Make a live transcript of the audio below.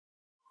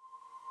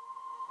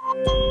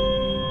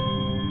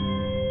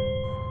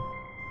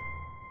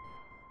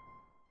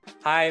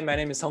Hi, my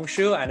name is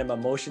Hongshu and I'm a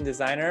motion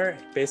designer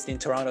based in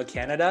Toronto,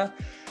 Canada.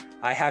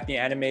 I have been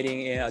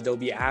animating in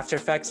Adobe After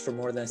Effects for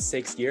more than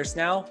 6 years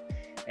now.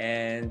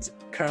 And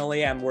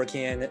currently I'm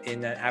working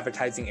in an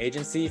advertising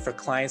agency for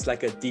clients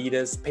like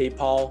Adidas,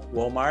 PayPal,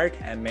 Walmart,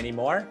 and many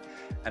more.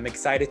 I'm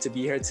excited to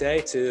be here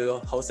today to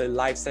host a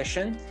live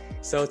session.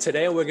 So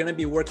today we're going to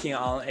be working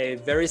on a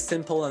very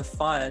simple and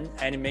fun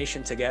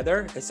animation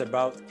together. It's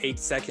about 8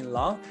 seconds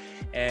long.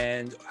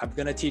 And I'm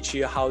going to teach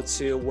you how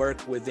to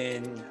work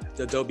within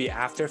the Adobe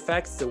After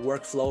Effects, the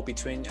workflow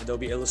between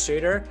Adobe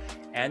Illustrator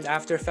and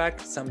After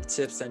Effects, some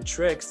tips and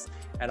tricks,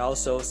 and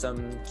also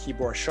some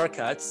keyboard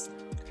shortcuts.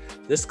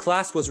 This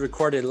class was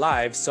recorded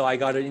live, so I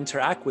got to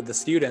interact with the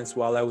students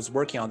while I was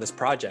working on this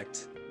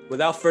project.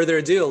 Without further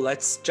ado,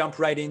 let's jump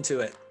right into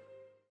it.